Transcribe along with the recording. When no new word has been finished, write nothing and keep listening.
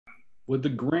with the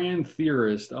grand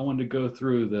theorist, I wanted to go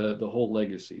through the whole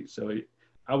legacy. So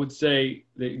I would say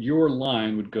that your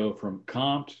line would go from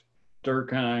Comte,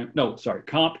 Durkheim, no, sorry,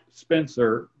 Comte,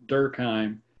 Spencer,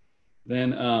 Durkheim,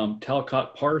 then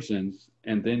Talcott, Parsons,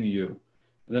 and then you.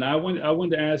 Then I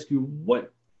wanted to ask you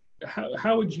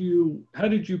how did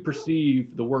you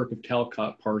perceive the work of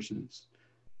Talcott Parsons?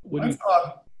 What do I you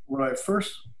thought when I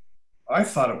first, I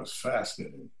thought it was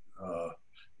fascinating. Uh,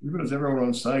 Even as everyone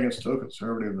was saying it's so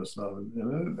conservative and stuff,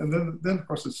 and then of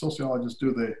course the sociologists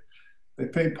do they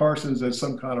paint Parsons as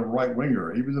some kind of right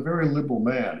winger. He was a very liberal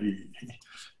man.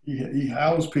 He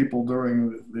housed people during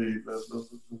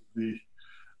the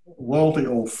loyalty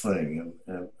oath thing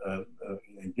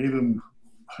and gave them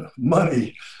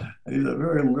money. He's a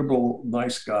very liberal,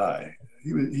 nice guy. He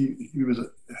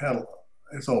had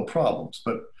his own problems,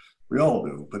 but we all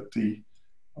do. But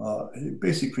he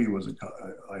basically was a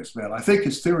nice man. I think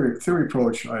his theory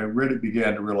approach, I really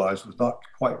began to realize, was not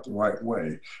quite the right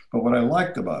way. But what I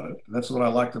liked about it, and that's what I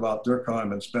liked about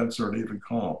Durkheim and Spencer and even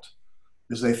Comte,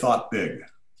 is they thought big.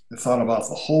 They thought about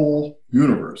the whole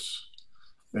universe.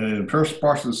 And in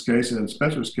Parsons' case and in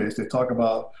Spencer's case, they talk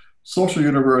about social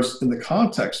universe in the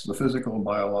context of the physical and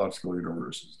biological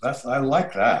universes. I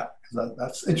like that, because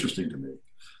that's interesting to me.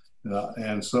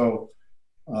 And so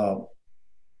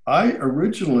I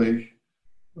originally,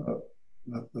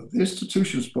 the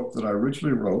institutions book that I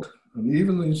originally wrote, and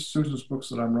even the institutions books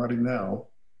that I'm writing now,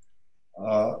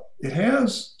 it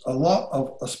has a lot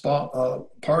of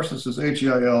Parsons'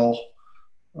 AGIL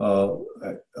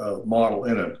model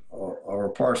in it, or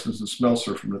Parsons and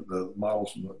Smeltzer from the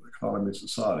models from the economy and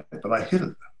society, but I hid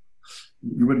it.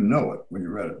 You wouldn't know it when you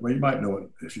read it. Well, you might know it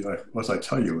unless I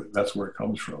tell you that's where it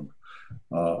comes from.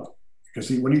 Because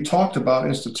when he talked about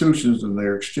institutions and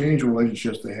their exchange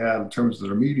relationships they had in terms of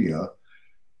their media,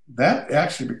 that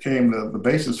actually became the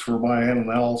basis for my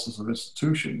analysis of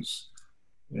institutions.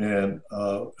 And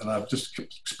I've just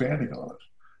kept expanding on it.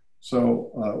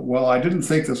 So while I didn't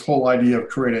think this whole idea of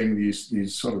creating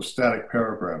these sort of static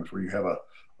paragrams where you have a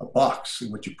box in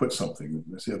which you put something,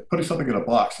 putting something in a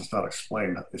box does not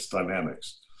explain its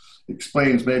dynamics. It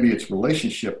explains maybe its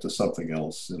relationship to something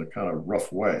else in a kind of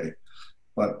rough way.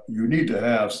 But you need to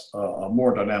have a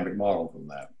more dynamic model than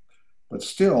that. But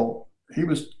still, he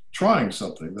was trying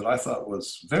something that I thought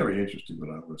was very interesting when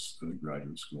I was in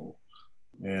graduate school.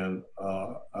 And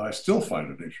I still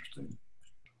find it interesting.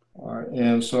 All right.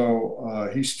 And so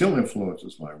he still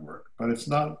influences my work, but it's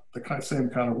not the same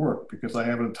kind of work, because I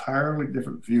have an entirely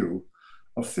different view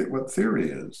of what theory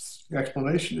is, the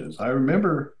explanation is. I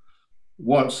remember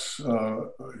once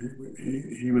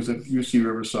he was at UC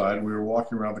Riverside. We were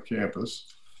walking around the campus,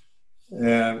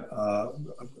 and for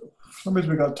some reason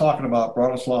we got talking about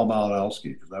Bronislaw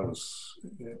Malinowski,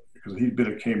 because he'd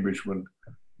been at Cambridge when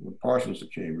Parsons was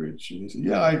at Cambridge, and he said,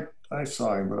 "Yeah, I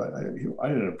saw him, but I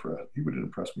didn't impress. He wouldn't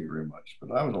impress me very much,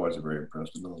 but I was always very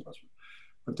impressed with him."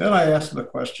 But then I asked him the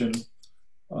question,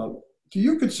 "Do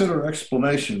you consider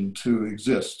explanation to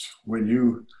exist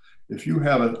if you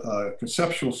have a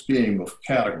conceptual scheme of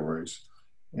categories,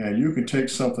 and you can take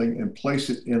something and place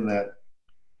it in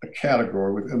a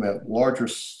category within that larger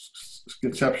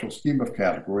conceptual scheme of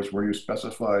categories where you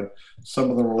specified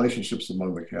some of the relationships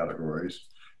among the categories?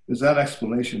 Is that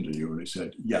explanation to you?" And he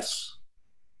said, "Yes."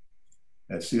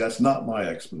 And see, that's not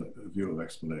my view of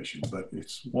explanation, but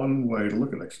it's one way to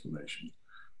look at explanation.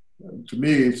 To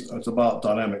me, it's about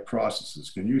dynamic processes.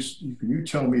 Can you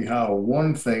tell me how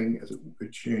one thing, as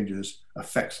it changes,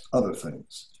 affects other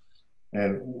things,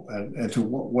 and to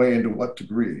what way and to what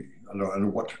degree,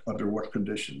 under what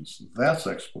conditions? That's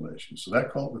explanation. So that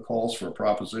calls for a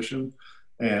proposition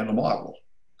and a model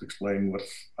to explain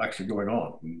what's actually going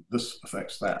on. And this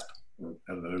affects that,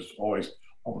 and there's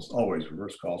almost always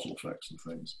reverse causal effects and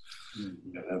things.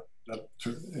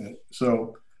 Mm-hmm.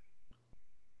 So.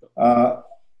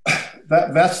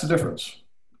 That's the difference.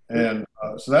 And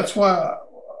so that's why,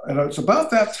 and it's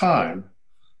about that time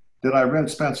that I read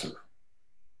Spencer.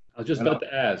 I was just about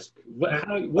to ask, what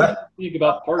do you think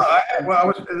about Parsons?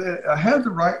 I had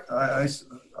to write,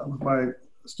 with my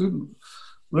student,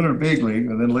 Leonard Beagley,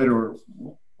 and then later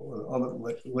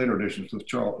editions with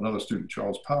another student,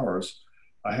 Charles Powers,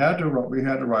 we had to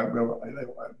write,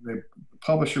 the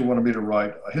publisher wanted me to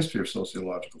write a history of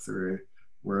sociological theory,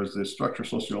 whereas the structure of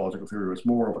sociological theory was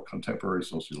more of a contemporary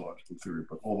sociological theory.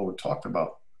 But although it talked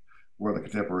about where the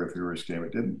contemporary theories came,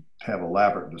 it didn't have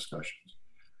elaborate discussions.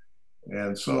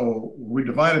 And so we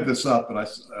divided this up, and I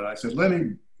said,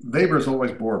 "Lenny, Weber's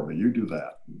always bored me. You do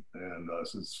that." And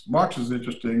since Marx is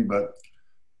interesting, but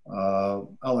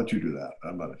I'll let you do that.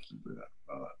 I'm not interested in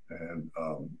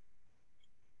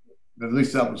that. At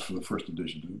least that was for the first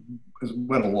edition. As it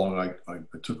went along, I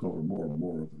took over more and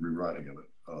more of the rewriting of it,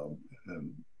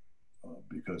 and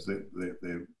because they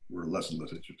were less and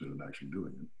less interested in actually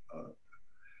doing it.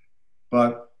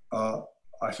 But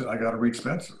I said, I got to read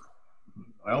Spencer,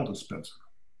 Aldous Spencer.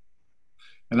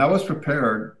 And I was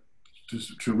prepared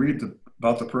to read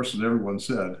about the person everyone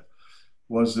said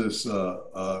was this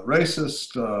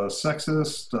racist,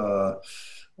 sexist,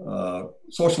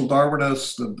 social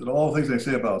Darwinist, and all the things they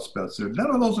say about Spencer. None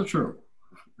of those are true.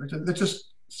 They're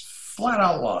just flat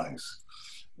out lies.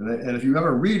 And if you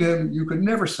ever read him, you could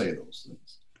never say those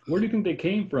things. Where do you think they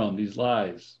came from, these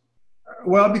lies?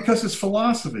 Well, because his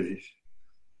philosophy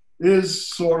is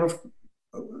sort of,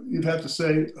 you'd have to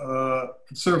say,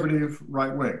 conservative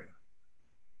right wing.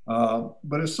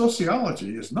 But his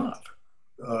sociology is not.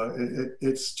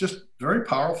 It's just very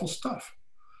powerful stuff.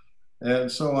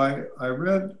 And so I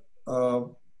read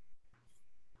the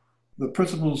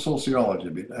Principles of Sociology,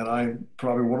 and I'm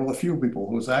probably one of the few people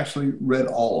who's actually read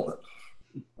all of it.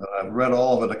 I've read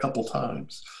all of it a couple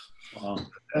times. Wow.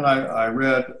 And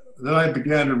then I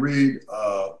began to read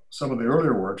some of the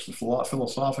earlier works, the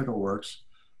philosophical works,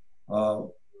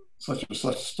 such as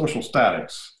Social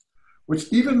Statics,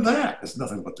 which even that is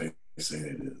nothing but they say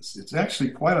it is. It's actually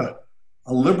quite a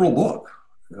liberal book.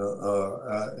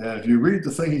 And if you read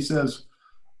the thing he says,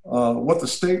 what the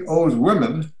state owes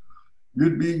women,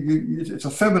 it's a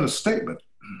feminist statement.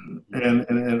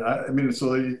 And I mean,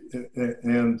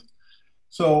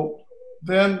 so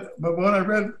then, but when I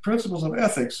read Principles of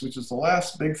Ethics, which is the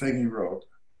last big thing he wrote,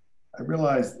 I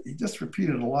realized he just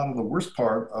repeated a lot of the worst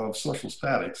part of Social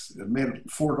Statics and made it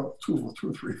two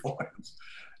or three volumes.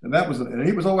 And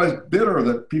he was always bitter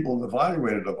that people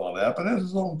evaluated him on that, but that's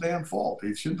his own damn fault.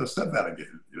 He shouldn't have said that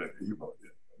again.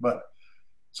 But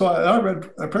so I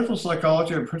read Principles of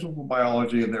Psychology and Principles of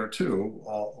Biology in there too,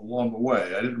 along the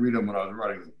way. I didn't read them when I was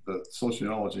writing the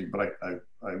sociology, but I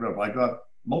read them. I got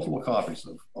multiple copies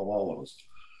of all of those.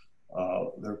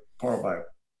 They're part of my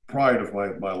pride of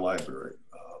my library.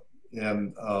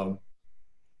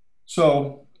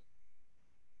 So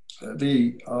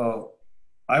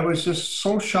I was just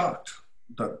so shocked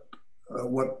that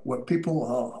what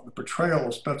people, the portrayal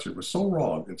of Spencer was so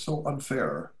wrong and so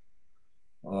unfair.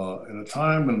 At a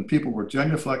time when people were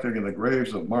genuflecting in the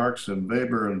graves of Marx and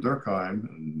Weber and Durkheim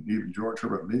and even George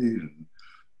Herbert Mead and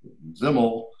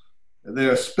Zimmel, they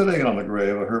are spitting on the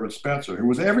grave of Herbert Spencer, who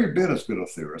was every bit as good a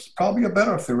theorist, probably a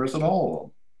better theorist than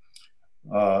all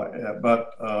of them.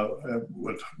 But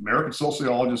American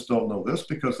sociologists don't know this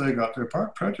because they got their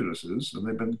prejudices and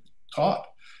they've been taught.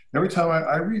 Every time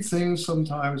I read things,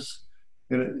 sometimes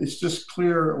it's just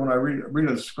clear when I read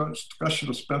a discussion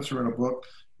of Spencer in a book,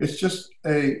 it's just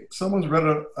someone's read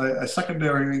a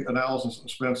secondary analysis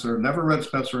of Spencer, never read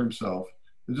Spencer himself,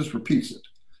 and just repeats it.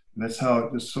 And that's how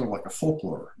it's sort of like a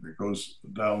folklore that goes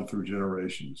down through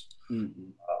generations.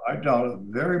 Mm-hmm. I doubt if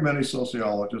very many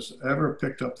sociologists ever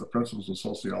picked up the Principles of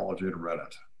Sociology and read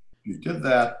it. If you did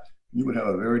that, you would have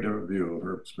a very different view of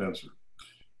Herbert Spencer.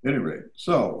 At any rate,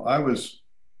 so I was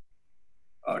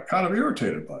kind of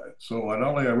irritated by it. So not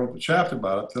only I wrote the chapter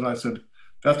about it, then I said,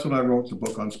 that's when I wrote the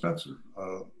book on Spencer,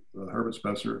 Herbert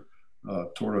Spencer,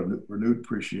 Toward a Renewed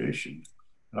Appreciation.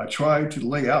 And I tried to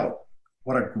lay out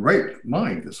what a great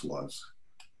mind this was.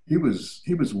 He was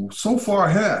so far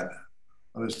ahead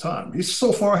of his time. He's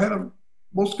so far ahead of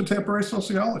most contemporary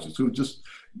sociologists who just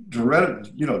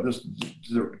dreaded,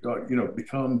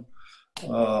 become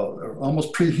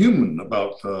almost pre-human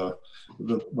about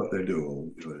what they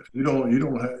do.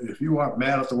 If you aren't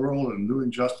mad at the world and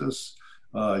doing justice,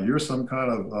 you're some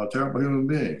kind of terrible human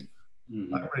being.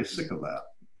 Mm-hmm. I'm pretty sick of that.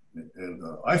 And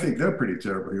I think they're pretty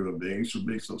terrible human beings for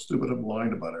being so stupid and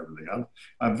blind about everything.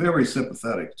 I'm very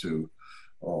sympathetic to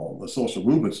the social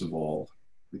movements involved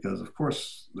because, of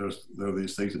course, there are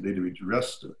these things that need to be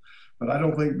addressed. But I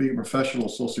don't think being a professional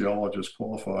sociologist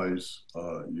qualifies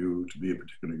you to be a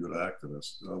particularly good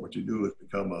activist. What you do is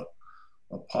become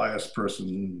a pious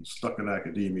person stuck in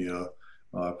academia,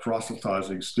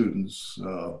 proselytizing students,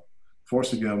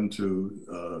 forcing them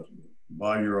to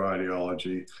buy your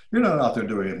ideology. You're not out there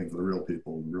doing anything for the real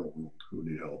people in the real world who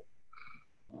need help.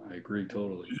 I agree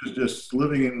totally. You're just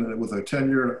living with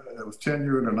tenure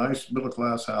in a nice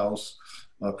middle-class house,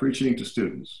 preaching to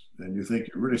students, and you think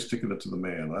you're really sticking it to the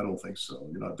man. I don't think so.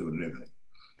 You're not doing anything.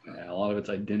 Yeah, a lot of it's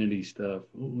identity stuff.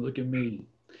 Ooh, look at me.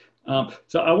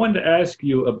 So I wanted to ask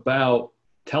you about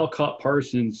Talcott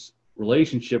Parsons'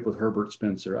 relationship with Herbert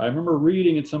Spencer. I remember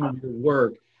reading in some of your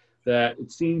work that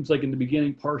it seems like in the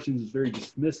beginning, Parsons is very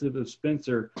dismissive of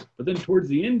Spencer, but then towards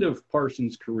the end of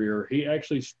Parsons' career, he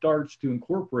actually starts to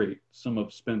incorporate some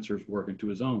of Spencer's work into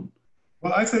his own.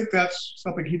 Well, I think that's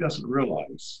something he doesn't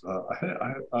realize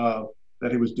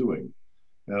that he was doing.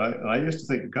 And I used to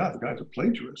think, God, the guy's a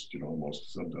plagiarist,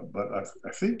 almost sometimes. But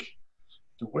I think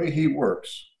the way he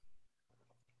works,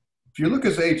 if you look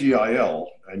at AGIL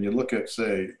and you look at,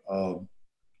 say,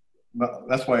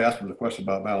 that's why I asked him the question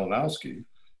about Malinowski.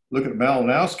 Look at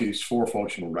Malinowski's four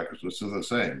functional records, which are the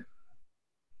same.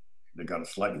 They got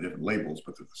slightly different labels,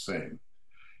 but they're the same.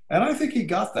 And I think he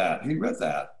got that. He read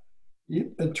that. He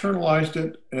internalized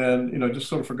it and just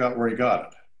sort of forgot where he got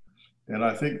it. And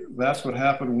I think that's what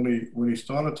happened when he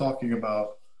started talking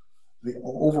about the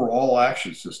overall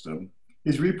action system.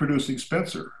 He's reproducing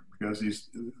Spencer, because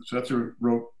Spencer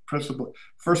wrote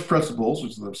first principles,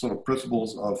 which are the sort of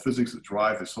principles of physics that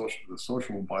drive the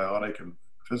social, biotic, and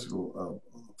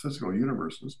physical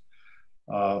universes.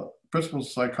 Principles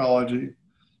of psychology,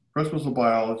 principles of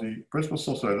biology, principles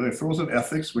of sociology. He throws in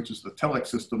ethics, which is the Talcott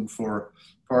system for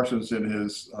Parsons in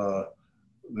his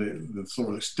the sort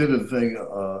of extended thing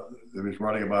that he was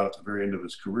writing about at the very end of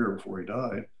his career before he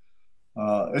died.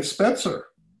 It's Spencer.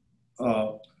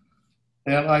 And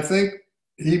I think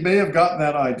he may have gotten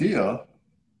that idea,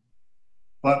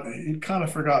 but he'd kind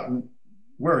of forgotten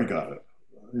where he got it.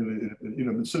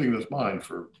 Been sitting in his mind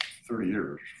for 30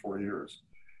 years, 40 years.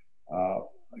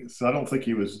 So I don't think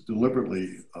he was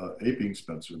deliberately aping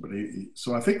Spencer, but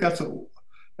so I think that's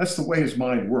the way his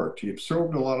mind worked. He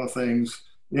absorbed a lot of things,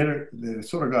 they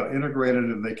sort of got integrated,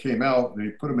 and they came out, and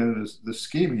he put them in this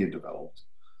scheme he had developed.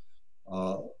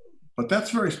 But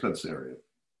that's very Spencerian.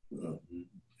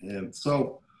 And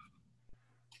so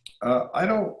I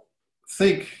don't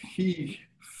think he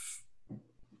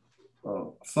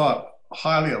thought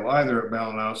highly of either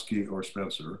Malinowski or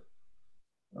Spencer.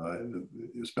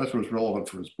 Spencer was relevant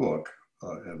for his book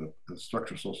and the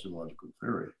structure of sociological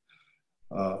theory,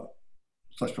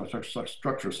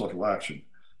 structure of social action.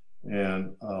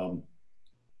 And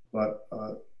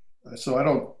so I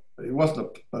don't. It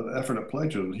wasn't an effort at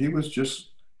plagiarism. He was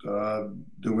just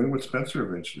doing what Spencer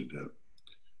eventually did.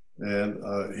 And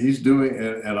he's doing,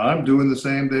 and I'm doing the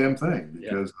same damn thing,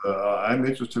 because I'm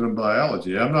interested in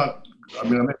biology. I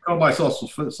call myself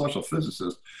a social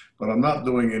physicist, but I'm not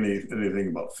doing anything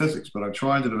about physics. But I'm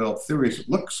trying to develop theories that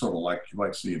look sort of like you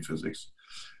might see in physics.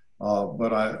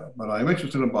 But I'm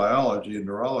interested in biology and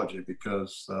neurology,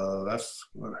 because that's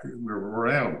we're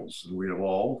animals and we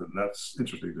evolved, and that's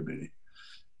interesting to me.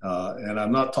 And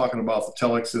I'm not talking about the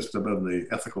Talcott system and the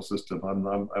ethical system.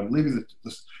 I'm leaving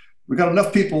this. We've got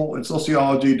enough people in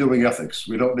sociology doing ethics.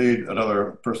 We don't need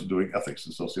another person doing ethics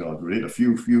in sociology. We need a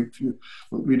few.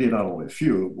 We need not only a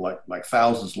few, like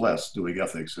thousands less doing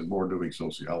ethics and more doing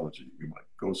sociology. We might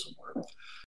go somewhere.